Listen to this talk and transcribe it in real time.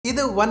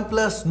இது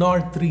OnePlus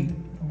Nord 3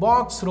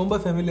 box ரொம்ப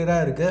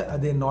ஃபெமிலியராக இருக்குது.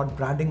 அது நாட்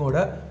பிராண்டிங்கோட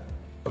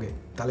ஓகே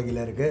தலைகீழ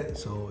இருக்குது.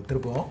 ஸோ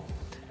திருப்போம்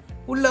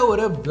உள்ள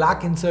ஒரு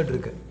பிளாக் இன்சர்ட்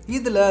இருக்குது.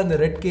 இதில் அந்த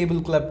ரெட் கேபிள்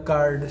கிளப்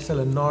கார்டு,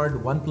 சில நாட்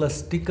OnePlus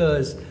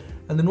ஸ்டிக்கர்ஸ்,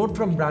 அந்த நோட்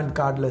ஃப்ரம் பிராண்ட்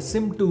கார்டில்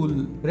சிம் டூல்,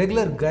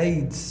 ரெகுலர்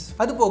கைட்ஸ்,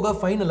 அது போக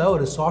ஃபைனலாக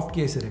ஒரு சாஃப்ட்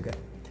கேஸ் இருக்குது.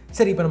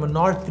 சரி, இப்போ நம்ம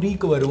Nord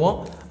 3க்கு வருவோம்.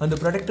 அந்த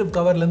ப்ரொடெக்டிவ்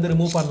கவர்லேருந்து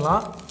ரிமூவ்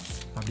பண்ணலாம்.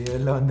 அப்படியே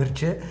வெளில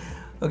வந்துருச்சு.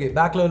 ஓகே,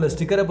 பேக்கில் உள்ள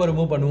ஸ்டிக்கரை இப்போ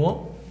ரிமூவ் பண்ணுவோம்.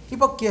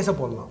 இப்போ கேஸை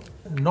போடலாம்.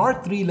 Nord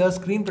 3ல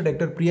screen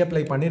protector pre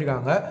apply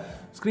பண்ணியிருக்காங்க.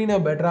 ஸ்க்ரீனை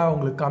பெட்டராக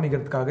உங்களுக்கு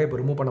காமிக்கிறதுக்காக இப்போ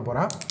ரிமூவ் பண்ண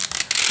போகிறேன்.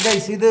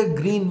 கைஸ், இது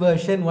க்ரீன்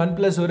வெர்ஷன்.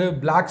 OnePlus ஒரு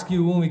பிளாக்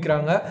ஸ்கியூவும்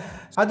விற்கிறாங்க.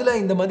 அதில்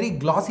இந்த மாதிரி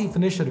கிளாசி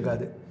ஃபினிஷ்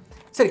இருக்காது.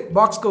 சரி,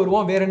 பாக்ஸ்க்கு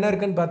வருவோம். வேறு என்ன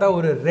இருக்குன்னு பார்த்தா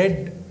ஒரு red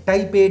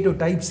Type A to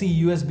Type C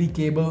USB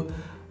cable,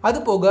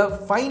 அது போக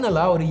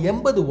ஃபைனலாக ஒரு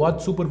 80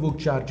 what super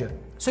book charger.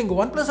 So இங்கே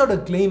OnePlusோட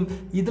கிளைம்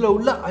இதில்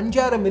உள்ள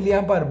 5000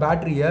 mAh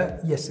பேட்டரியை,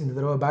 எஸ், இந்த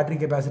தடவை பேட்டரி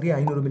கெப்பாசிட்டி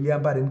 500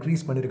 mAh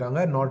இன்க்ரீஸ் பண்ணியிருக்காங்க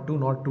Nord 2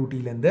 Nord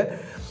 2Tலேருந்து.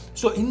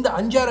 ஸோ இந்த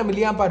 5000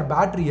 mAh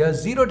பேட்டரியை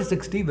 0 to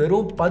 60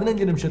 வெறும்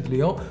 15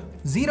 நிமிஷத்துலையும்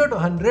 0 to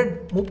 100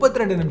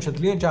 32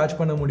 நிமிஷத்துலையும் சார்ஜ்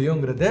பண்ண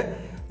முடியுங்கிறது.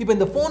 இப்போ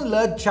இந்த ஃபோனில்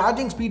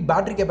சார்ஜிங் ஸ்பீட்,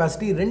 பேட்டரி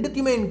கெப்பாசிட்டி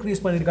ரெண்டுத்தையுமே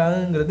இன்க்ரீஸ்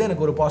பண்ணியிருக்காங்கிறது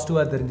எனக்கு ஒரு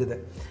பாசிட்டிவாக தெரிஞ்சுது.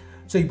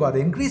 ஸோ இப்போ அதை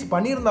இன்க்ரீஸ்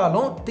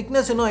பண்ணியிருந்தாலும்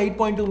திக்னஸ் இன்னும்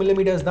 8.2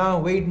 mm தான்,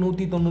 வெயிட்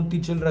 190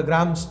 சில்லற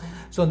கிராம்ஸ்.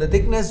 ஸோ அந்த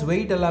திக்னஸ்,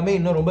 வெயிட் எல்லாமே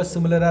இன்னும் ரொம்ப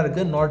சிமிலராக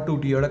இருக்குது Nord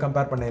 2Tயோட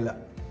கம்பேர் பண்ணல.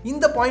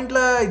 இந்த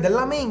பாயிண்டில்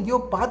இதெல்லாமே எங்கேயோ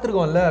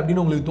பார்த்துருக்கோம்ல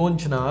அப்படின்னு உங்களுக்கு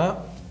தோணுச்சுன்னா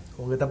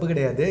உங்கள் தப்பு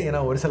கிடையாது. ஏன்னா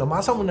ஒரு சில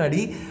மாதம்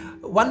முன்னாடி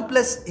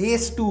OnePlus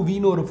Ace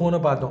 2Vன்னு ஒரு ஃபோனை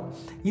பார்த்தோம்.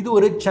 இது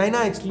ஒரு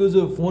சைனா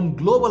எக்ஸ்க்ளூசிவ் ஃபோன்.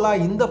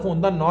 குளோபலாக இந்த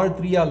ஃபோன் தான் Nord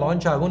 3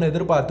 லான்ச் ஆகும்னு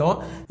எதிர்பார்த்தோம்.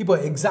 இப்போ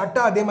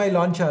எக்ஸாக்டாக அதே மாதிரி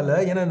லான்ச் ஆகலை.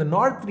 ஏன்னா இந்த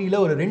Nord 3ல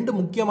ஒரு 2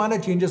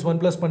 முக்கியமான சேஞ்சஸ்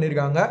OnePlus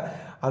பண்ணியிருக்காங்க.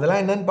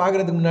 அதெல்லாம் என்னென்னு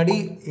பார்க்குறதுக்கு முன்னாடி,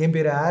 என்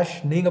பேர் ஆஷ்,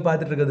 நீங்கள்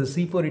பார்த்துட்டு இருக்கிறது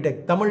C4E Tech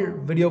தமிழ்.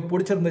 வீடியோ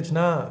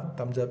பிடிச்சிருந்துச்சுன்னா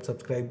தம்ஸ் அப்,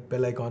 சப்ஸ்கிரைப்,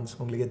 பெல் ஐகான்ஸ்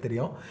உங்களுக்கே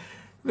தெரியும்.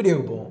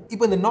 வீடியோவுக்கு போவோம்.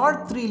 இப்போ இந்த Nord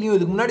 3லையும்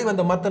இதுக்கு முன்னாடி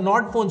வந்த மற்ற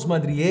Nord ஃபோன்ஸ்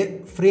மாதிரியே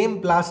frame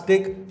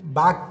plastic,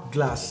 back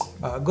class,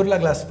 Gorilla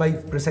Glass 5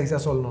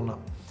 ப்ரிசைஸாக சொல்லணும்னா.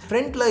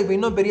 ஃப்ரண்ட்டில் இப்போ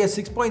இன்னும் பெரிய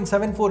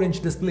 6.74 inch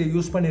டிஸ்பிளே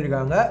யூஸ்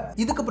பண்ணியிருக்காங்க.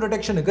 இதுக்கு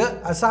ப்ரொடெக்ஷனுக்கு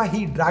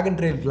Asahi Dragon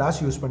Trail class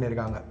use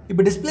பண்ணியிருக்காங்க.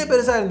 இப்போ டிஸ்பிளே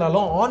பெருசாக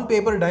இருந்தாலும் ஆன்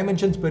பேப்பர்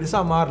டைமென்ஷன்ஸ்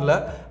பெருசாக மாறல.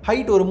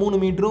 ஹைட் ஒரு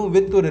 3 மீட்டரும்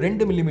வித் ஒரு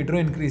 2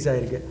 மில்லிமீட்டரும் இன்க்ரீஸ்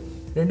ஆகிருக்கு.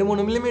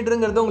 2-3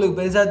 மில்லிமீட்டருங்கிறது உங்களுக்கு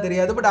பெருசாக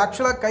தெரியாது, பட்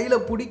ஆக்சுவலாக கையில்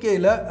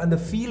பிடிக்கையில் அந்த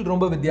ஃபீல்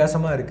ரொம்ப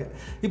வித்தியாசமாக இருக்குது.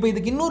 இப்போ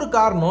இதுக்கு இன்னொரு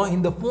காரணம்,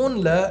 இந்த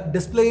ஃபோனில்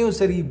டிஸ்பிளேயும்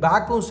சரி,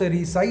 பேக்கும்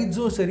சரி,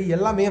 சைட்ஸும் சரி,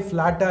 எல்லாமே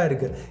ஃப்ளாட்டாக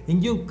இருக்குது.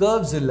 எங்கேயும்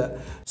கர்வ்ஸ் இல்லை.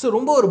 ஸோ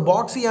ரொம்ப ஒரு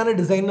பாக்ஸியான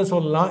டிசைன்னு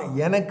சொல்லலாம்.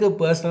 எனக்கு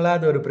பர்சனலாக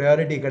அது ஒரு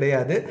ப்ரையாரிட்டி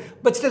கிடையாது.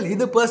 பட் ஸ்டில்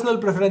இது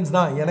பர்சனல் ப்ரிஃபரன்ஸ்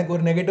தான். எனக்கு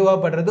ஒரு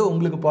நெகட்டிவாக படுறது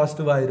உங்களுக்கு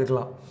பாசிட்டிவாக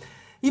இருக்கலாம்.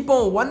 இப்போ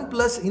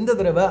OnePlus இந்த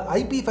தடவை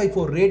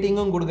IP54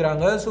 ரேட்டிங்கும்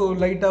கொடுக்குறாங்க. ஸோ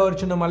லைட்டாக ஒரு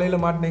சின்ன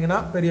மலையில் மாட்டினீங்கன்னா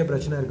பெரிய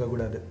பிரச்சனை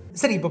இருக்கக்கூடாது.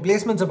 சரி, இப்போ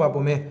பிளேஸ்மெண்ட்ஸை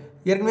பார்ப்போமே.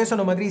 ஏற்கனவே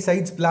சொன்ன மாதிரி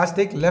சைட்ஸ்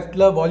பிளாஸ்டிக்,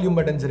 லெஃப்ட்டில் வால்யூம்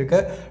பட்டன்ஸ்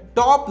இருக்குது.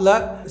 டாப்பில்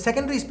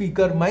செகண்டரி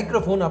ஸ்பீக்கர்,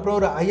 மைக்ரோஃபோன், அப்புறம்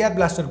ஒரு IR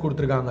பிளாஸ்டர்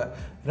கொடுத்துருக்காங்க.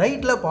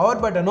 ரைட்டில்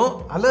பவர் பட்டனும்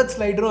அலர்ட்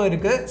ஸ்லைடரும்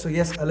இருக்குது. ஸோ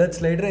எஸ், அலர்ட்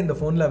ஸ்லைடரும் இந்த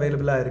ஃபோனில்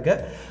அவைலபிளாக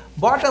இருக்குது.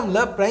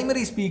 பாட்டமில்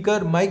primary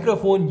speaker,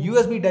 microphone,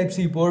 USB Type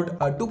C board,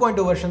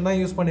 2.0 version தான்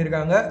யூஸ்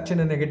பண்ணியிருக்காங்க.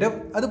 சின்ன நெகட்டிவ்.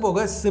 அது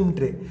போக சிம்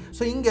ட்ரே.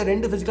 ஸோ இங்கே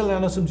 2 ஃபிசிக்கல்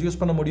நானோ சிம்ஸ் யூஸ்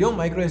பண்ண முடியும்.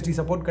 மைக்ரோ SD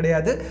சப்போர்ட்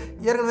கிடையாது.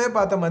 ஏற்கனவே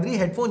பார்த்த மாதிரி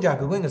ஹெட்ஃபோன்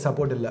ஜாக்குக்கும் இங்கே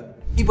சப்போர்ட் இல்லை.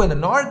 இப்போ இந்த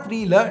Nord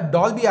 3ல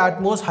Dolby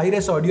Atmos,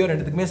 hi-res audio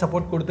ரெண்டுத்துக்குமே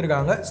சப்போர்ட்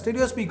கொடுத்துருக்காங்க.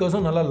 ஸ்டெரியோ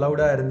ஸ்பீக்கர்ஸும் நல்லா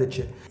லவுடாக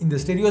இருந்துச்சு. இந்த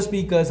ஸ்டெரியோ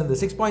ஸ்பீக்கர்ஸ், அந்த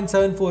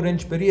 6.74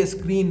 inch பெரிய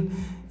ஸ்க்ரீன்,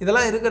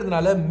 இதெல்லாம்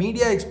இருக்கிறதுனால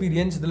மீடியா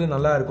எக்ஸ்பீரியன்ஸ் இதில்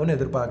நல்லா இருக்கும்னு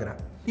எதிர்பார்க்குறேன்.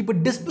 இப்போ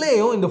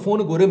டிஸ்பிளேயும் இந்த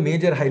ஃபோனுக்கு ஒரு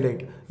மேஜர்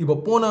ஹைலைட். இப்போ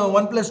போன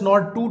OnePlus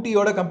Nord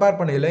 2Tயோட கம்பேர்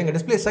பண்ணல, எங்கள்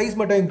டிஸ்பிளே சைஸ்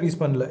மட்டும்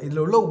இன்க்ரீஸ் பண்ணல,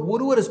 இதில் உள்ள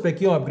ஒரு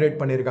ஸ்பெக்கையும் அப்கிரேட்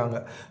பண்ணியிருக்காங்க.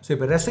 ஸோ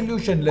இப்போ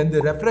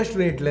ரெசல்யூஷன்லேருந்து, ரெஃப்ரெஷ்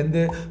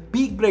ரேட்லேருந்து,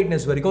 பீக்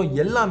பிரைட்னஸ் வரைக்கும்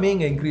எல்லாமே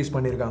இங்கே இன்க்ரீஸ்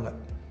பண்ணியிருக்காங்க.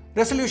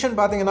 ரெசல்யூஷன்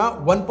பார்த்தீங்கன்னா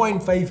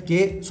 1.5K.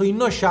 ஸோ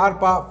இன்னும்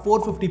ஷார்ப்பாக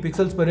 450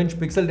 pixels per inch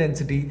pixel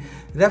density.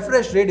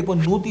 Refresh rate இப்போ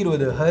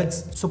 120 Hz.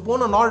 ஸோ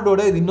போன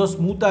நார்டோட இது இன்னும்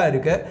ஸ்மூத்தாக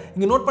இருக்குது.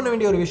 இங்கே நோட் பண்ண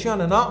வேண்டிய ஒரு விஷயம்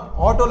என்னென்னா,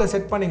 ஆட்டோவில்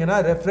செட் பண்ணிங்கன்னா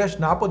ரெஃப்ரெஷ்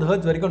 40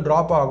 Hz வரைக்கும்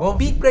ட்ராப் ஆகும்.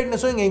 பீக்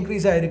பிரைட்னஸும் இங்கே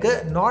இன்க்ரீஸ் ஆகிருக்கு.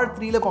 Nord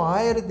 3ல இப்போ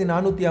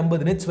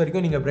 1450 nits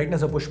வரைக்கும் நீங்கள்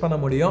பிரைட்னஸை புஷ் பண்ண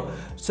முடியும்.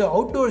 ஸோ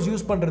அவுட்டோர்ஸ்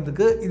யூஸ்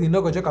பண்ணுறதுக்கு இது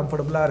இன்னும் கொஞ்சம்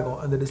கம்ஃபர்டபுளாக இருக்கும்.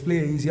 அந்த டிஸ்பிளே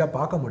ஈஸியாக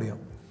பார்க்க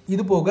முடியும்.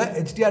 இது போக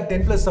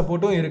HDR10+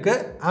 சப்போர்ட்டும்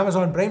இருக்குது.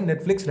 Amazon Prime,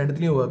 Netflix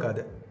ரெண்டுத்துலேயும் ஒர்க்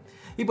ஆகுது.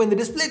 இப்போ இந்த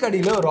டிஸ்பிளே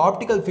கடியில் ஒரு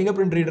ஆப்டிக்கல் ஃபிங்கர்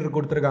பிரிண்ட் ரீடர்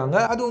கொடுத்துருக்காங்க.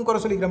 அதுவும் குறை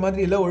சொல்லிக்கிற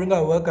மாதிரி இல்லை,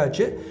 ஒழுங்காக ஒர்க்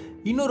ஆச்சு.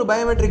 இன்னொரு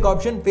பயோமெட்ரிக்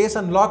ஆப்ஷன், ஃபேஸ்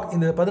அன்லாக்.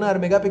 இந்த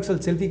 16 மெகாபிக்சல்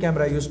செல்ஃபி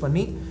கேமரா யூஸ்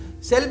பண்ணி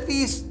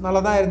செல்ஃபீஸ்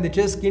நல்லா தான்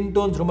இருந்துச்சு. ஸ்கின்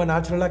டோன்ஸ் ரொம்ப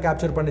நேச்சுரலாக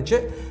கேப்சர் பண்ணிச்சு.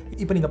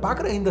 இப்போ நீங்கள்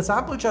பார்க்குற இந்த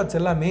சாம்பிள் ஷாட்ஸ்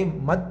எல்லாமே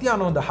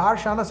மத்தியானம் அந்த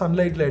ஹார்ஷான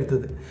சன்லைட்டில்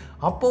எடுத்தது.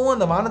 அப்போவும்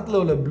அந்த வானத்தில்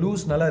உள்ள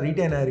ப்ளூஸ் நல்லா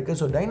ரீட்டைன் ஆகிருக்கு.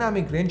 ஸோ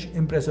டைனாமிக் ரேஞ்ச்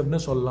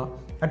இம்ப்ரெசிவ்னு சொல்லலாம்,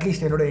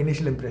 அட்லீஸ்ட் என்னோட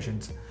இனிஷியல்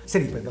இம்ப்ரெஷன்ஸ்.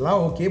 சரி, இப்போ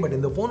இதெல்லாம் ஓகே. பட்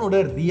இந்த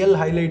ஃபோனோட ரியல்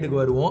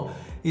ஹைலைட்டுக்கு வருவோம்.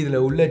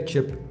 இதில் உள்ள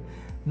chip.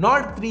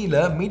 Nord 3ல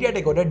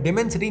Mediatekோட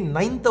Dimensity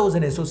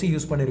 9000 SoC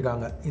use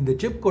பண்ணியிருக்காங்க. இந்த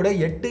சிப் கூட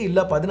 8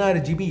 இல்லை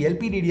 16 GB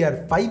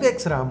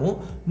LPDDR5X ரேமும்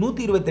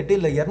 128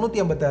 இல்லை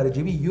 256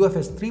 GB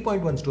UFS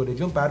 3.1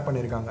 ஸ்டோரேஜும் பேர்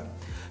பண்ணியிருக்காங்க.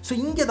 ஸோ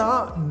இங்கே தான்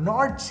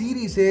நாட்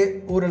சீரீஸே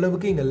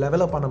ஓரளவுக்கு இங்கே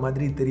லெவலப் பண்ண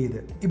மாதிரி தெரியுது.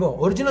 இப்போ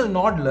ஒரிஜினல்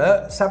நாட்ல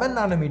 7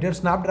 nm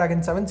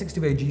Snapdragon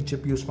 765G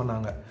chip use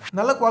பண்ணாங்க.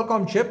 நல்ல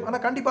குவால்காம் சிப்,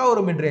 ஆனால் கண்டிப்பாக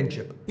ஒரு மிட் ரேஞ்ச்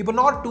சிப். இப்போ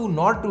not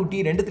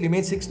 2T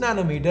ரெண்டுத்துலையுமே 6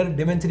 nm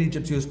Dimensity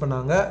chips use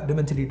பண்ணாங்க.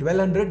 Dimensity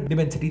 1200,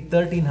 Dimensity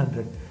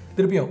 1300.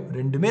 திருப்பியும்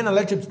ரெண்டுமே நல்ல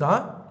சிப்ஸ்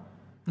தான்,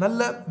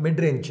 நல்ல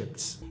மிட் ரேஞ்ச்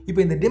சிப்ஸ். இப்போ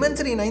இந்த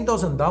Dimensity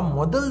 9000 தான்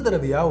முதல்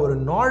தடவையாக ஒரு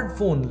நாட்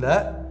ஃபோனில்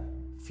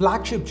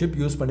flagship chip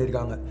யூஸ்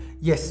பண்ணியிருக்காங்க.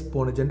 எஸ்,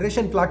 போன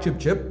generation flagship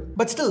chip,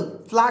 but still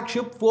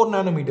flagship 4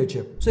 nm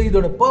chip. So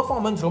இதோட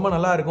பெர்ஃபார்மன்ஸ் ரொம்ப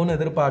நல்லா இருக்கும்னு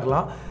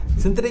எதிர்பார்க்கலாம்.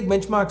 சிந்தட்டிக்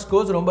பெஞ்ச்மார்க்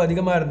ஸ்கோர்ஸ் ரொம்ப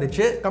அதிகமாக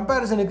இருந்துச்சு.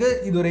 கம்பேரிசனுக்கு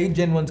இது ஒரு 8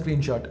 Gen 1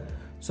 ஸ்க்ரீன்ஷாட்.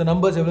 ஸோ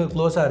நம்பர்ஸ் எவ்வளோ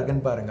க்ளோஸாக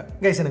இருக்குன்னு பாருங்கள்.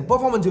 கைஸ், எனக்கு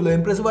பெர்ஃபார்மன்ஸ் இவ்வளோ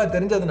இம்ப்ரெசிவாக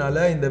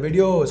தெரிஞ்சதுனால இந்த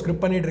வீடியோ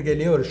ஸ்கிரிப்ட் பண்ணிட்டு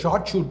இருக்கையிலேயே ஒரு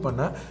ஷார்ட் ஷூட்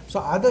பண்ணேன். ஸோ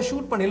அதை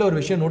ஷூட் பண்ணியில் ஒரு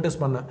விஷயம்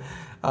நோட்டீஸ் பண்ணேன்.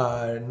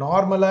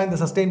 நார்மலாக இந்த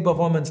சஸ்டெயின்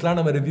பெர்ஃபார்மன்ஸ்லாம்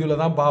நம்ம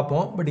ரிவ்யூவில் தான்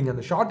பார்ப்போம். பட் இங்கே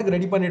அந்த ஷார்ட்டுக்கு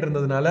ரெடி பண்ணிட்டு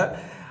இருந்ததுனால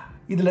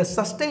இதில்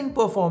சஸ்டெயின்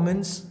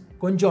பெர்ஃபார்மன்ஸ்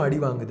கொஞ்சம் அடி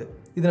வாங்குது.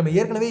 இது நம்ம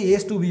ஏற்கனவே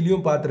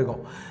AS2Vலையும்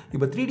பார்த்துருக்கோம்.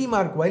 இப்போ 3D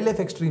Mark Wildlife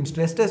Extreme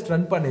stress test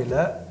run பண்ணையில்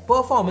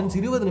பெர்ஃபார்மன்ஸ்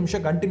 20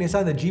 நிமிஷம்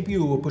கண்டினியூஸாக அந்த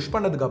GPU புஷ்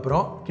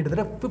பண்ணதுக்கப்புறம்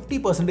கிட்டத்தட்ட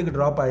 50%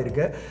 ட்ராப்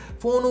ஆயிருக்கு.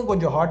 ஃபோனும்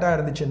கொஞ்சம் ஹாட்டாக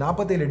இருந்துச்சு.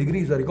 47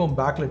 டிகிரிஸ் வரைக்கும்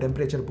பேக்கில்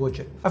டெம்பரேச்சர்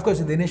போச்சு.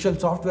 அஃப்கோர்ஸ் இது இனிஷியல்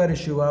சாஃப்ட்வேர்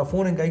இஷ்யூவாக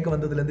ஃபோன் என் கைக்கு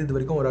வந்ததுலேருந்து இது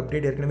வரைக்கும் ஒரு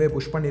அப்டேட் ஏற்கனவே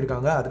புஷ்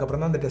பண்ணியிருக்காங்க.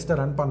 அதுக்கப்புறம் தான் அந்த டெஸ்ட்டை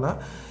ரன் பண்ணால்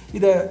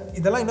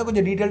இதெல்லாம் இன்னும்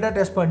கொஞ்சம் டீட்டெயில்டாக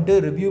டெஸ்ட் பண்ணிட்டு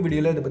ரிவ்யூ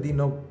வீடியோவில் இதை பற்றி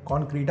இன்னும்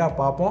கான்க்ரீட்டாக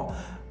பார்ப்போம்.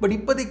 பட்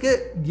இப்போதைக்கு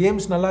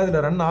கேம்ஸ் நல்லா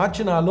இதில் ரன்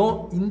ஆச்சுனாலும்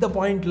இந்த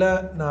பாயிண்டில்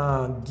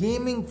நான்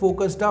கேமிங்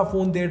ஃபோக்கஸ்டாக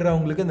ஃபோன்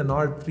தேடுறவங்களுக்கு இந்த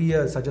நாட் 3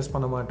 சஜஸ்ட்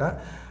பண்ண மாட்டேன்.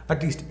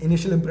 அட்லீஸ்ட்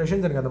இனிஷியல்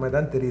இம்ப்ரெஷன்ஸ் எனக்கு அந்த மாதிரி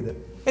தான் தெரியுது.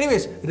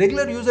 எனிவேஸ்,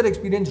 ரெகுலர் யூசர்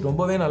எக்ஸ்பீரியன்ஸ்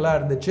ரொம்பவே நல்லா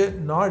இருந்துச்சு.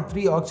 நாட்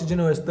 3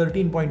 ஆக்சிஜன் OS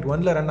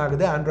 13.1 ரன்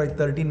ஆகுது. Android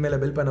 13 மேலே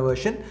பில்ட் பண்ண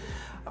வெர்ஷன்.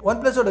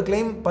 OnePlusோட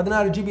கிளைம்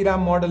 16 GB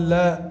RAM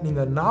மாடலில்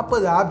நீங்கள்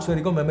 40 ஆப்ஸ்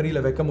வரைக்கும்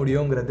மெமரியில் வைக்க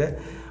முடியுங்கிறது.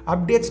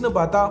 அப்டேட்ஸ்னு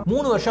பார்த்தா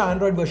 3 வருஷம்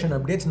ஆண்ட்ராய்ட் வெர்ஷன்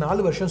அப்டேட்ஸ்,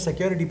 4 வருஷம்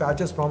செக்யூரிட்டி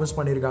பேச்சஸ் ப்ராமிஸ்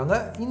பண்ணியிருக்காங்க.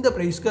 இந்த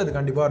ப்ரைஸ்க்கு அது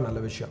கண்டிப்பாக ஒரு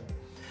நல்ல விஷயம்.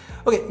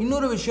 ஓகே,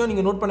 இன்னொரு விஷயம்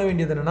நீங்கள் நோட் பண்ண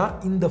வேண்டியது என்னென்னா,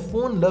 இந்த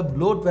ஃபோனில்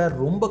ப்ளோட்வேர்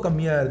ரொம்ப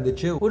கம்மியாக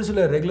இருந்துச்சு. ஒரு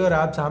சில regular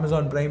apps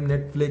Amazon Prime,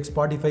 Netflix,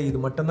 Spotify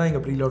இது மட்டும்தான்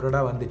இங்கே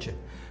ப்ரீலோடடாக வந்துச்சு.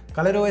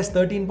 ColorOS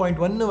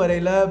 13.1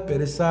 வரையில்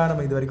பெருசாக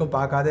நம்ம இது வரைக்கும்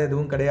பார்க்காத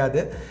எதுவும்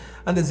கிடையாது.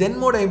 அந்த Zen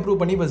மோடை இம்ப்ரூவ்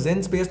பண்ணி இப்போ Zen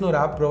ஸ்பேஸ்னு ஒரு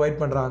ஆப் ப்ரொவைட்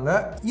பண்ணுறாங்க.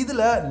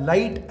 இதில்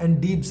லைட் அண்ட்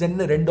டீப்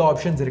Zenன்னு 2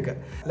 ஆப்ஷன்ஸ் இருக்குது.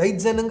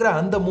 லைட் Zenங்கிற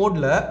அந்த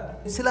மோடில்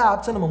சில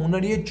ஆப்ஸை நம்ம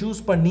முன்னாடியே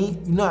சூஸ் பண்ணி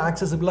இன்னும்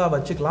ஆக்சசிபிளாக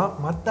வச்சுக்கலாம்.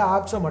 மற்ற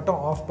ஆப்ஸை மட்டும்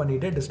ஆஃப்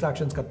பண்ணிவிட்டு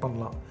டிஸ்ட்ராக்ஷன்ஸ் கட்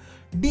பண்ணலாம்.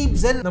 டீப்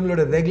Zen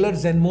நம்மளோட ரெகுலர்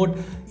Zen மோட்,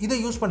 இதை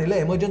யூஸ் பண்ணல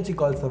எமர்ஜென்சி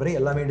கால்ஸ் தவிர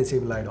எல்லாமே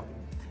டிசேபிள் ஆகிடும்.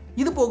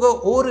 இது போக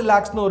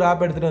ரிலாக்ஸ்னு ஒரு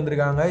ஆப் எடுத்துகிட்டு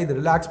வந்திருக்காங்க. இது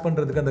ரிலாக்ஸ்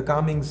பண்ணுறதுக்கு அந்த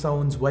காமிங்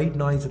சவுண்ட்ஸ், ஒயிட்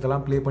நாய்ஸ்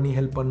இதெல்லாம் ப்ளே பண்ணி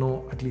ஹெல்ப் பண்ணும்.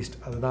 அட்லீஸ்ட்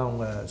அதுதான்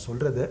அவங்க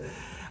சொல்கிறது.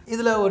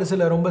 இதில் ஒரு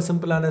சில ரொம்ப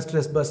சிம்பிளான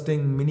ஸ்ட்ரெஸ்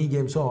பஸ்டிங் மினி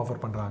கேம்ஸும்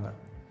ஆஃபர் பண்ணுறாங்க.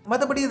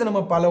 மற்றபடி இது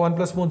நம்ம பல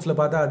OnePlus ஃபோன்ஸில்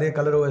பார்த்தா அதே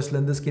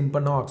ColorOSலேருந்து ஸ்கின்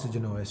பண்ணோம்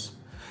ஆக்சிஜன் OS.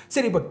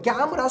 சரி, இப்போ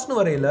கேமராஸ்னு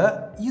வரையில்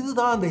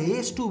இதுதான் அந்த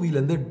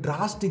AS2Vலேருந்து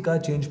டிராஸ்டிக்காக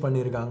சேஞ்ச்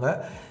பண்ணியிருக்காங்க.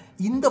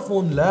 இந்த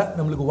ஃபோனில்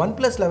நம்மளுக்கு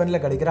OnePlus 11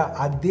 கிடைக்கிற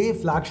அதே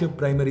flagship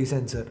primary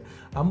sensor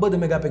 50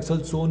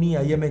 megapixel Sony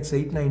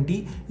IMX890,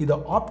 இது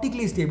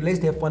ஆப்டிகலி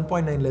ஸ்டேபிளைஸ்ட்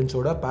f1.9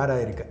 லென்ஸோட பேர்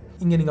ஆயிருக்கு.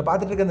 இங்கே நீங்கள்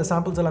பார்த்துட்டு இருக்க அந்த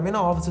சாம்பிள்ஸ் எல்லாமே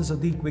நான் ஆஃபீஸை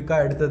சுற்றி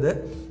குவிக்காக எடுத்தது.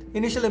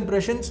 இனிஷியல்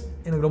இம்ப்ரெஷன்ஸ்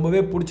எனக்கு ரொம்பவே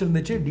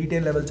பிடிச்சிருந்துச்சு.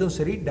 டீட்டெயில் லெவல்ஸும்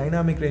சரி,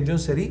 டைனாமிக்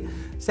ரேஞ்சும் சரி.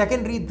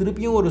 செகண்டரி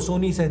திருப்பியும் ஒரு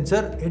Sony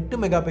sensor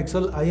 8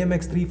 megapixel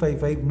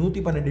IMX355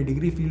 112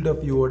 degree field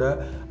of வியூவோட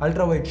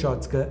ultra wide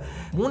ஷாட்ஸ்க்கு.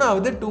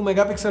 மூணாவது 2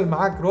 மெகாபிக்சல்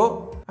மேக்ரோ,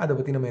 அதை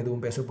பற்றி நம்ம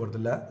எதுவும் பேச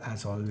போகிறதில்ல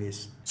ஆஸ்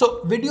ஆல்வேஸ். ஸோ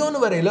வீடியோன்னு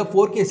வரையில்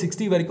 4K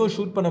 60 வரைக்கும்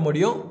ஷூட் பண்ண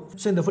முடியும்.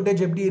 ஸோ இந்த ஃபுட்டேஜ்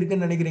எப்படி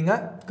இருக்குன்னு நினைக்கிறீங்க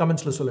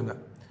கமெண்ட்ஸில் சொல்லுங்கள்.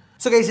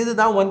 ஸோ கைஸ்,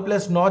 இதுதான்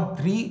OnePlus Nord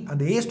 3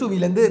 அந்த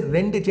AS2Vலேருந்து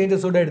 2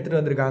 சேஞ்சஸோடு எடுத்துகிட்டு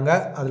வந்திருக்காங்க.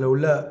 அதில்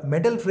உள்ள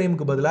மெட்டல்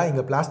ஃப்ரேமுக்கு பதிலாக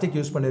இங்கே பிளாஸ்டிக்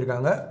யூஸ்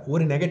பண்ணியிருக்காங்க,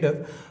 ஒரு நெகட்டிவ்.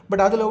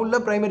 பட் அதில் உள்ள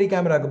ப்ரைமரி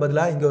கேமராவுக்கு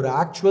பதிலாக இங்கே ஒரு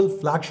actual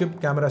flagship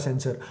camera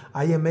sensor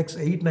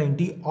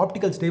IMX890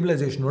 optical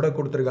ஸ்டேபிளைசேஷனோட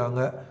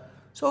கொடுத்துருக்காங்க.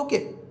 ஸோ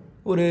ஓகே,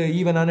 ஒரு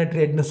ஈவனான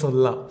ட்ரேட்னு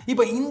சொல்லலாம்.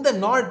 இப்போ இந்த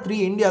Nord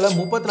 3 இந்தியாவில்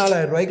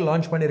 34,000 ரூபாய்க்கு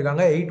லான்ச்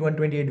பண்ணியிருக்காங்க.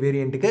 8128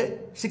 வேரியண்ட்டுக்கு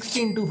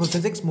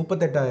 16,256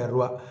 38,000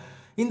 ரூபா.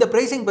 இந்த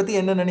ப்ரைஸிங் பற்றி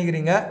என்ன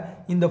நினைக்கிறீங்க?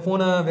 இந்த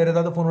ஃபோனை வேறு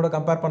ஏதாவது ஃபோனோட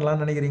கம்பேர்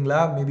பண்ணலான்னு நினைக்கிறீங்களா?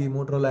 மேபி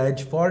Motorola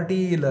Edge 40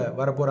 இல்லை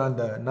வரப்போகிற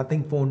அந்த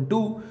Nothing Phone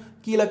 2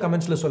 கீழே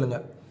கமெண்ட்ஸில்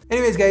சொல்லுங்கள்.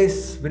 எனிவேஸ் கைஸ்,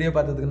 வீடியோ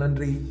பார்த்ததுக்கு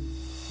நன்றி.